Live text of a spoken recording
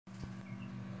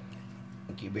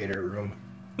incubator room.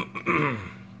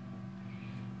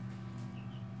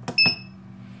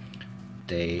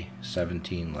 Day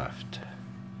 17 left.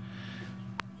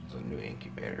 It's a new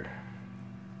incubator.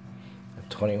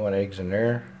 21 eggs in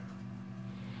there.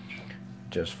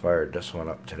 Just fired this one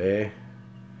up today.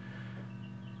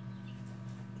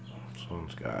 This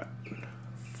one's got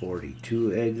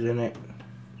 42 eggs in it.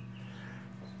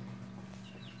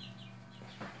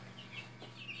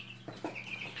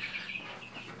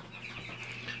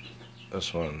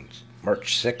 This one's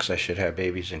March 6th. I should have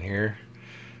babies in here.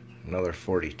 Another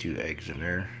 42 eggs in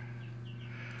there.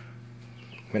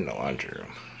 I'm in the laundry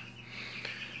room.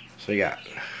 So you got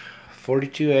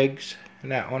 42 eggs in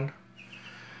that one.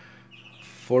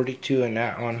 42 in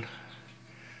that one.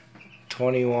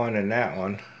 21 in that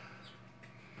one.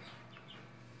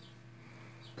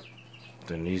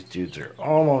 Then these dudes are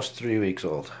almost 3 weeks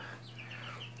old.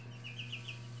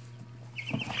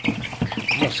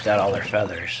 Almost got all their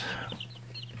feathers.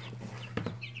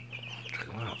 Check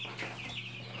them out.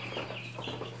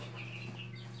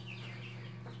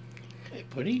 Hey,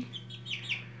 buddy.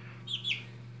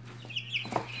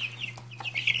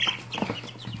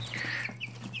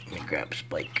 Let me grab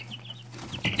Spike.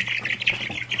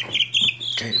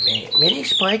 Mini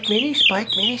Spike, Mini Spike,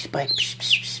 Mini Spike. Psst,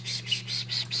 psst, psst, psst, psst,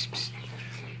 psst, psst, psst.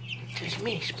 There's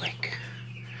Mini Spike.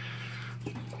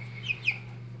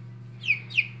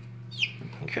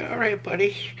 Okay, alright,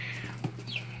 buddy.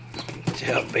 See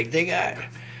how big they got.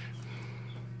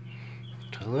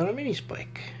 It's a little Mini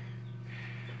Spike.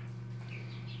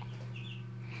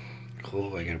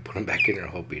 Cool, I gotta put him back in there.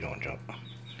 Hope he don't jump.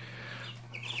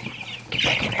 Get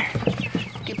back in there.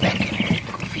 Get back in there,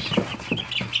 Goofy.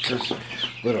 It's this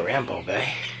little Rambo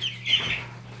guy.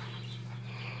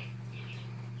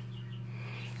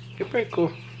 You're pretty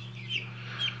cool.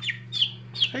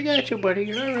 I got you, buddy.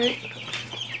 You're alright.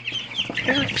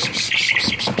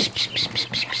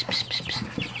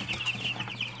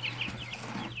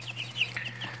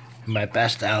 My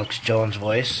best Alex Jones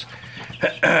voice.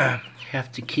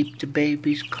 Have to keep the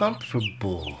babies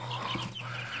comfortable.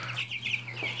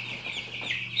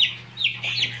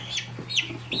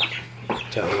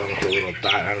 Tell him with a little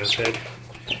dot on his head.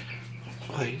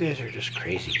 Oh, you guys are just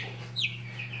crazy.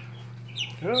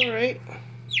 Alright.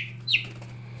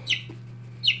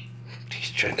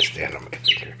 He's trying to stand on my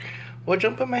finger. Well,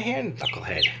 jump in my hand,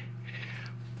 knucklehead.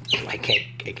 I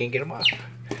can't get him off.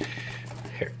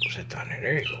 Here, sit down there.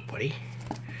 There you go, buddy.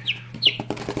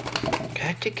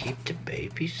 Got to keep the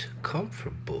babies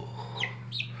comfortable.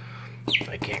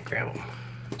 I can't grab them.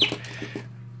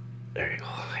 There you go.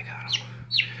 I got him.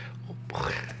 Oh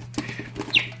boy.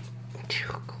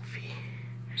 Goofy.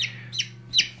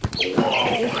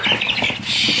 Whoa.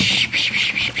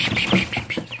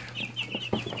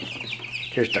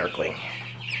 Here's Darkling.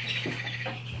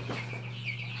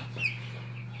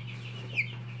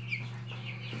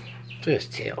 Look at his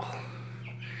tail.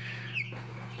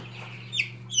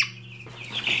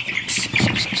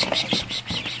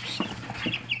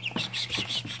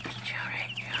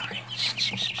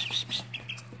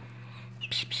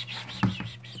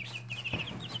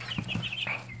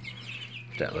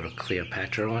 That little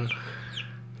Cleopatra one.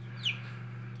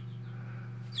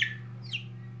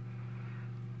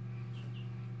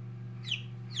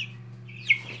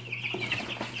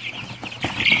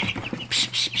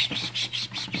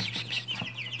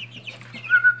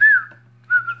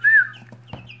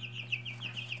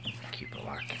 Keep them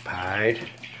occupied.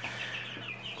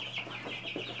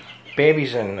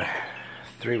 Baby's in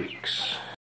 3 weeks.